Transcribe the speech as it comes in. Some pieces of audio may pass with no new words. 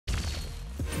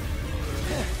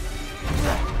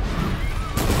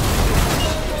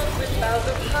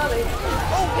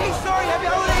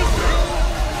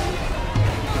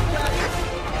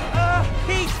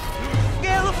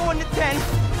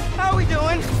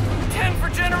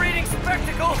generating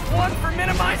spectacle, 1 for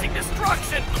minimizing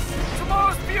destruction.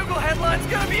 Tomorrow's Bugle headline's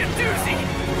gonna be a doozy.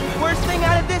 Worst thing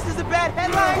out of this is a bad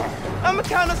headline. I'ma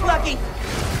count us lucky.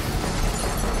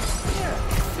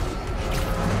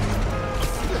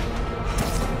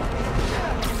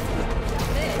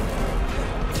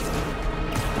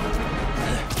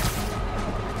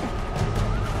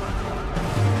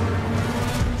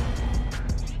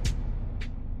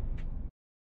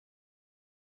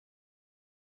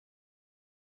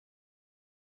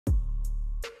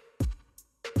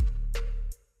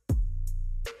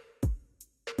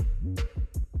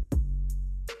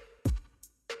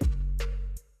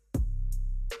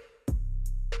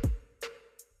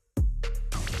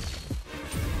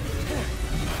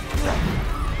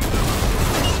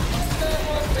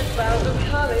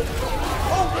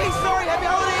 Oh, hey, sorry, happy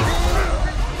holidays!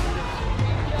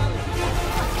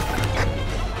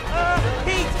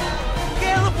 Pete,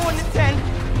 scale of 1 to 10.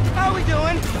 How we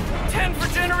doing? 10 for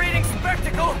generating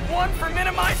spectacle, 1 for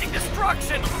minimizing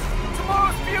destruction.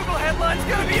 Tomorrow's Bugle headline's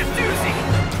gonna be a doozy.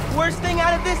 Worst thing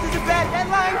out of this is a bad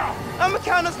headline. I'ma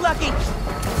count us lucky.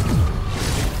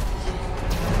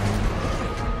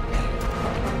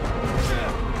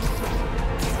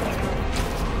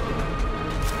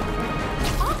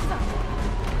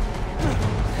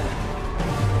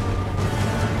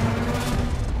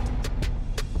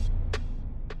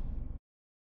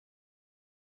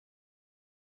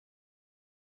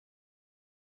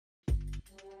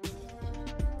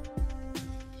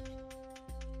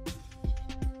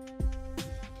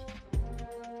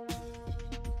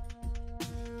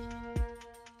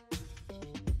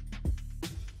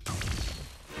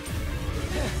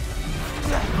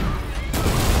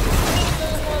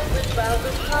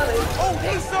 Oh,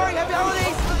 hey, sorry, happy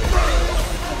holidays!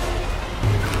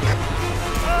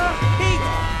 Pete,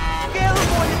 scale of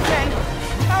 1 to 10.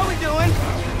 How we doing?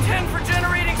 10 for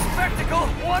generating spectacle,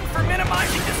 1 for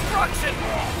minimizing destruction.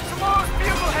 Tomorrow's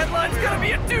Bugle headline's gonna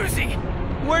be a doozy.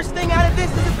 Worst thing out of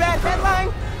this is a bad headline.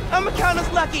 I'ma count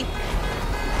us lucky.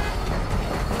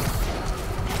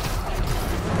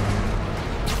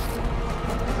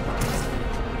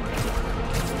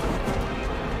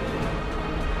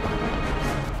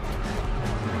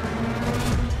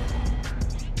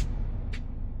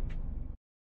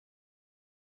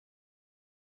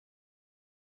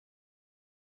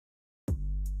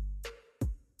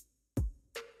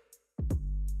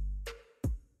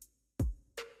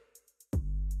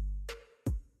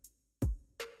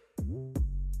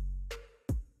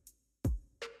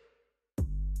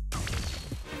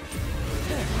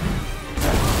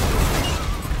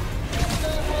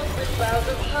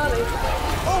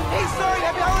 Oh, hey, sorry,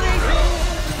 happy holidays!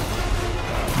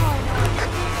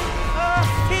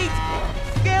 Pete,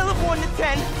 scale of 1 to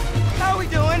 10. How we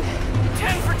doing?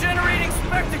 10 for generating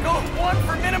spectacle, 1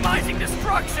 for minimizing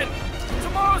destruction.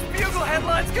 Tomorrow's Bugle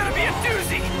headline's gonna be a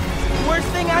doozy. Worst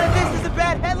thing out of this is a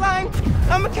bad headline.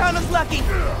 I'ma count us lucky.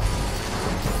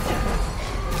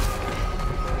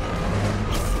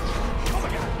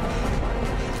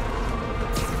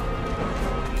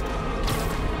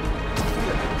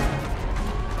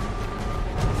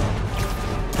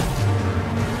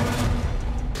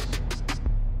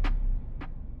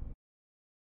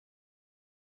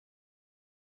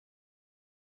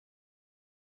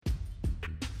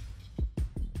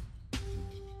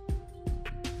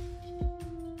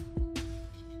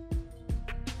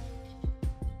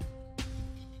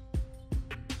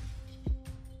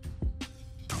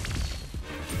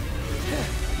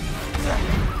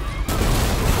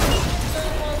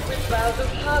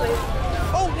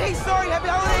 Oh, hey, sorry, happy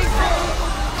holidays!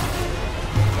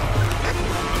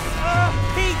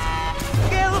 Pete,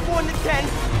 scale of 1 to 10.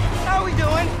 How we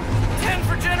doing? 10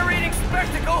 for generating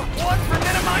spectacle, 1 for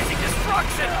minimizing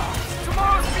destruction.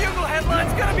 Tomorrow's Bugle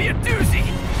headline's gonna be a doozy.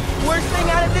 Worst thing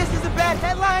out of this is a bad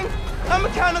headline. I'ma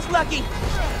count us lucky.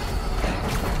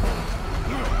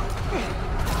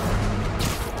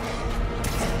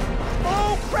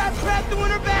 Oh, crap,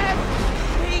 doing her bad!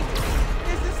 Pete,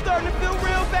 this is starting to feel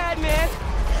real bad, man.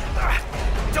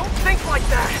 Don't think like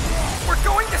that. We're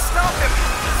going to stop him,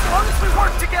 as long as we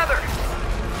work together.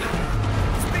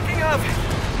 Speaking of,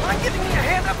 mind giving me a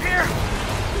hand up here?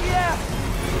 Yeah,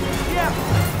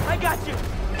 I got you.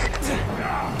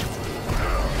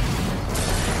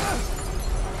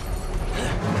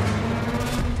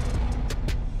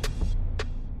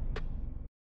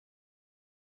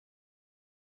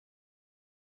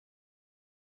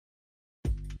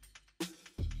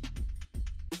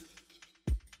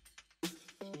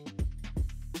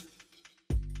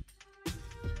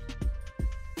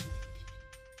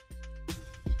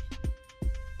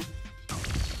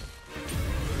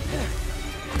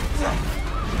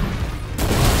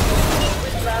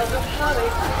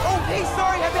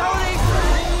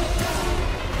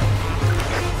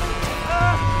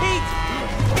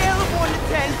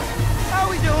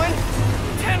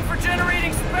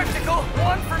 spectacle,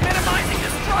 one for minimizing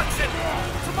destruction.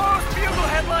 Tomorrow's Bugle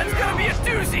headline's gonna be a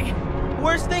doozy.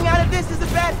 Worst thing out of this is a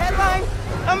bad headline?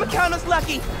 I'ma count us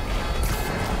lucky.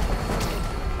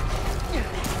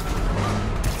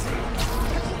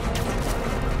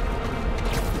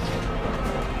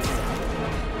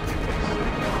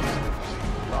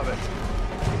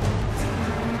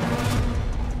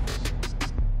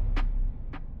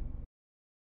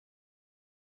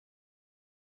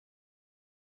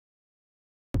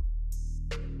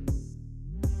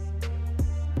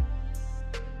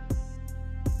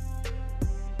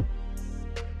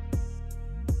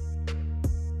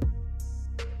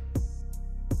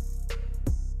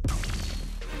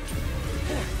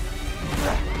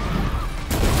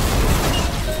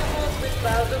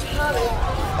 Love it.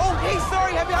 Oh, hey,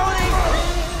 sorry, happy holidays!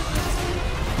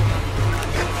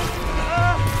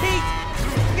 Pete,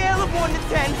 scale of 1 to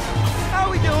 10. How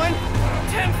we doing?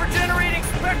 10 for generating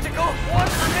spectacle, 1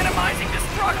 for minimizing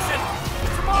destruction.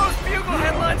 Tomorrow's Bugle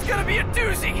headline's gonna be a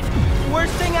doozy.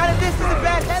 Worst thing out of this is a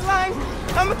bad headline?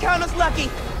 I'ma count us lucky.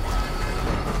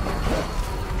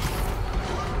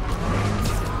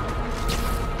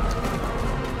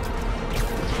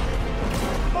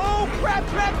 Oh,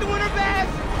 crap, the winter bass!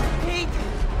 Pete,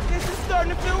 this is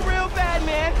starting to feel real bad,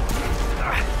 man.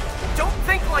 Don't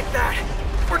think like that.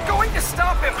 We're going to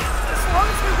stop him, as long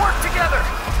as we work together.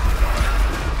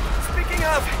 Speaking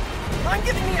of, mind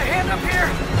giving me a hand up here?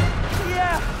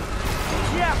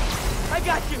 Yeah, I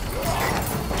got you.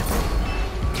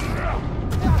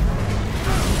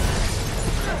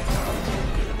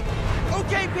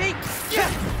 Okay, Pete. Yeah,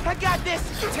 I got this.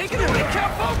 Take it away,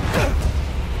 Capo!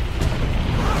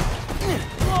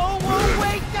 Whoa,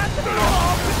 wait, that's the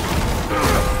ball.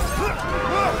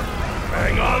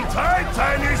 Hang on tight,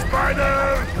 tiny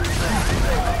spider!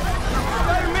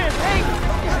 Spider-Man, hey!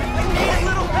 I need a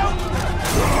little help!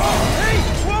 Hey!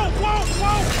 Whoa!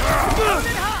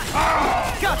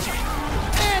 Gotcha!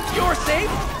 And you're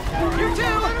safe! You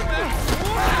too!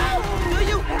 Do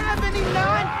you have any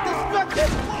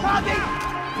non-destructive hobbies?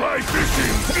 Fly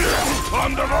fishing!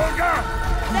 On the Volga!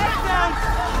 That sounds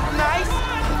nice.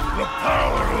 The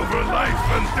power over life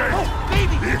and death! Oh,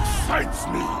 baby! Excites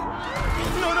me!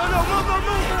 No,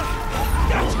 move!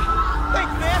 Gotcha!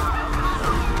 Thanks, man!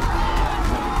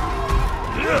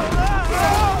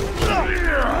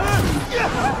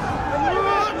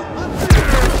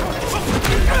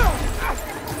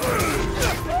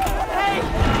 Hey!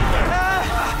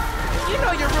 You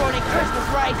know you're ruining Christmas,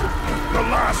 right? The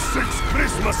last 6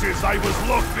 Christmases I was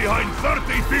locked behind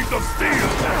 30 feet of steel!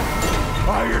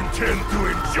 I intend to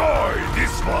enjoy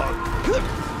this one!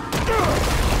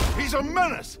 He's a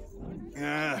menace!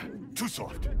 Too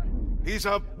soft. He's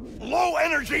a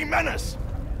low-energy menace!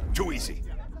 Too easy.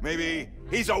 Maybe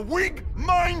he's a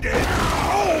weak-minded...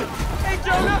 Oh! Hey,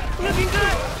 Jonah! Looking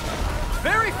good!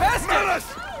 Very festive!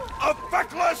 Menace! A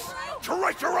feckless,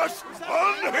 treacherous,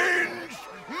 unhinged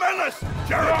menace!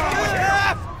 Jericho with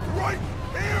you! Right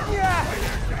here! Yeah!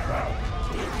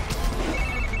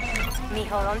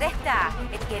 Mijo, ¿dónde está?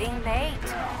 It's getting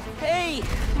late. Hey,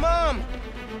 Mom!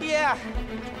 Yeah,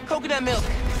 coconut milk.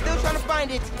 Still trying to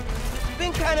find it.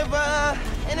 Been kind of,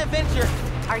 an adventure.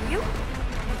 Are you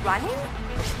running?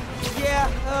 Yeah,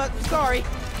 sorry.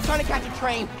 Trying to catch a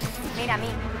train. Mira, mi.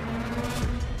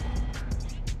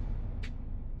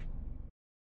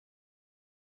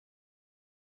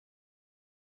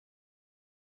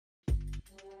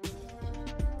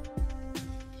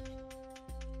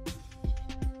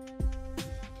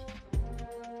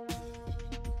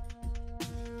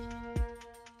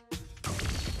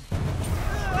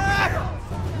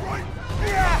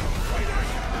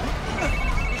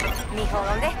 Mijo,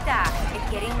 ¿dónde está? It's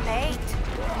getting late.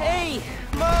 Hey,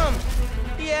 Mom!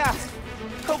 Yeah,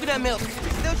 coconut milk.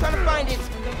 Still trying to find it.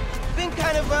 Been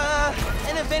kind of,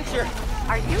 an adventure.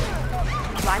 Are you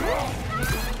running?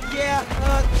 Yeah,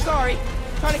 sorry.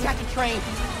 Trying to catch a train.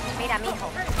 Mira, mijo,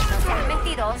 no seas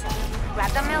mentiroso.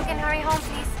 Grab the milk and hurry home,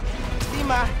 please. Sí,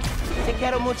 Ma. Te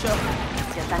quiero mucho.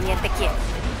 Yo también te quiero.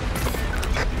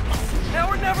 Now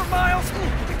or never, Miles!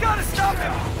 We gotta stop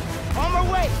him! On my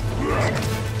way!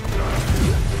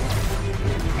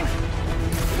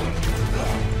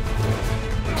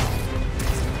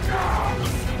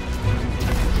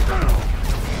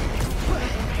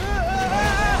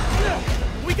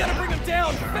 We gotta bring him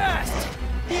down, fast!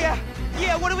 Yeah,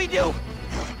 what do we do?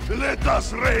 Let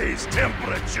us raise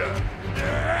temperature!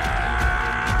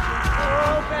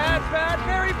 Oh, bad,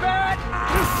 very bad!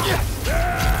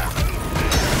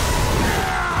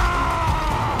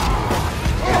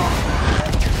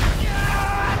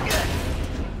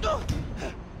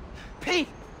 Pete,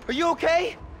 are you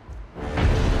okay?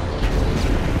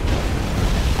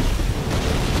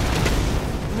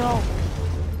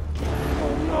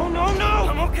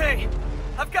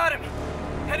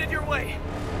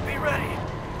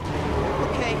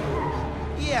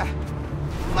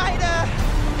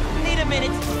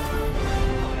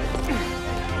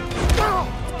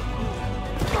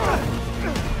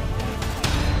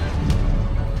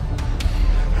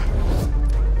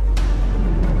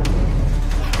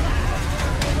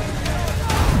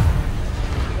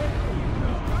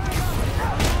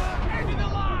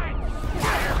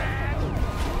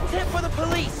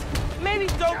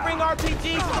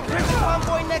 RPGs to the prison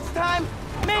convoy next time?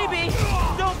 Maybe.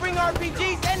 Don't bring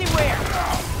RPGs anywhere.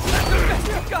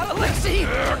 Got Alexei! No.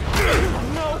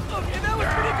 Okay, that was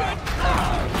pretty good.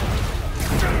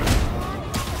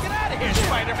 Get out of here,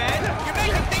 Spider-Man! You're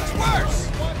making things worse!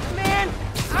 Man,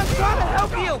 I'm trying to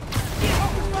help you.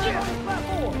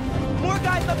 More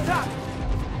guys up top.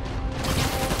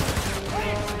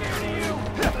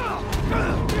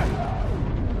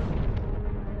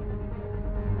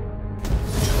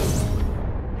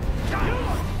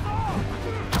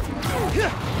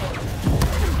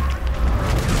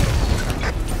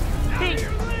 Pete,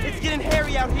 it's getting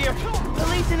hairy out here.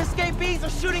 Police and escapees are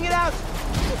shooting it out.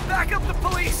 Back up the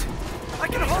police! I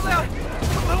can hold out a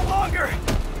little longer!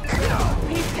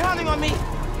 He's counting on me.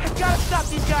 I've got to stop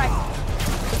these guys.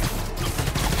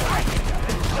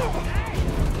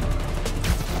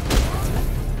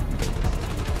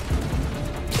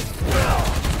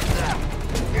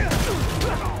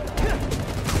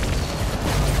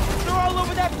 They're all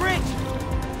over that bridge.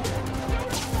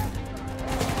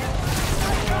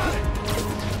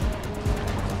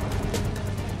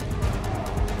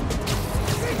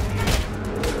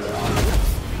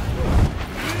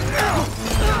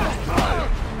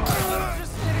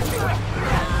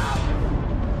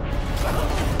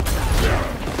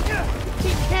 He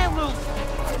can't lose.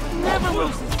 Never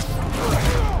loses.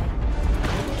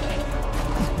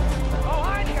 Oh,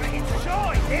 I think I get to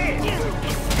show it,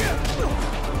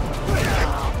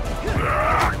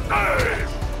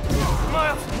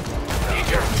 Miles!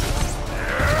 Danger!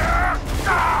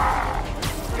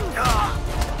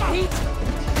 Pete!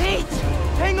 Pete!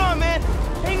 Hang on, man!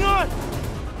 Hang on!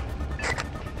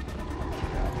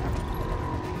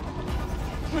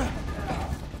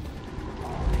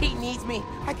 Pete needs me.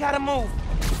 I gotta move.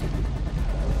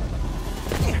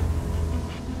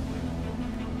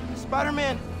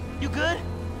 Spider-Man, you good?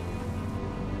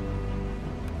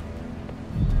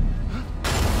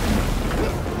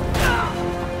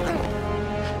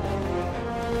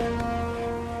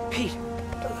 Pete.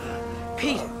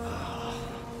 Pete.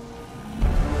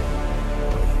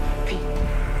 Pete.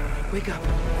 Wake up.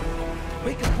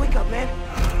 Wake up, man.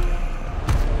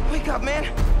 Wake up, man.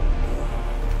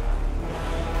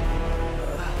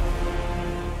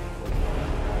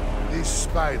 This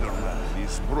Spider-Man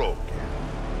is broken.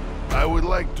 I would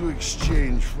like to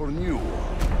exchange for new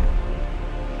one.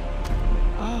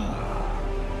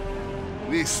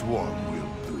 This one will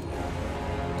do.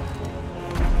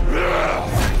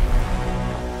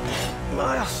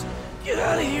 Miles, get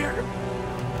out of here!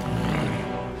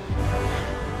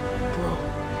 Bro.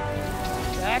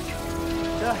 Back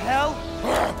the hell?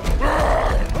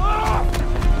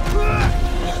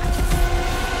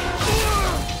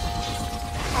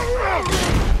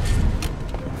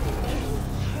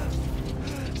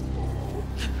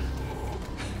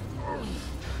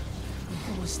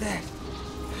 What was that?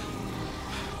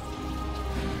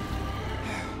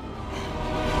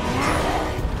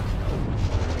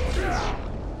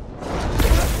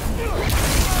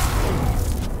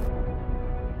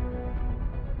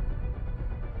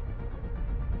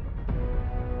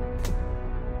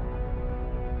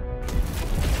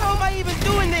 How am I even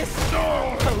doing this?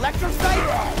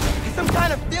 Electrocyte? Some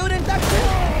kind of field induction?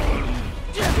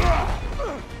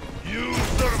 You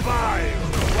survive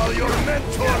while your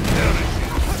mentor perishes.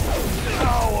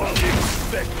 How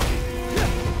unexpected.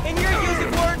 And you're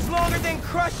using words longer than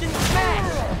crush and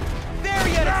smash!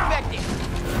 Very unexpected!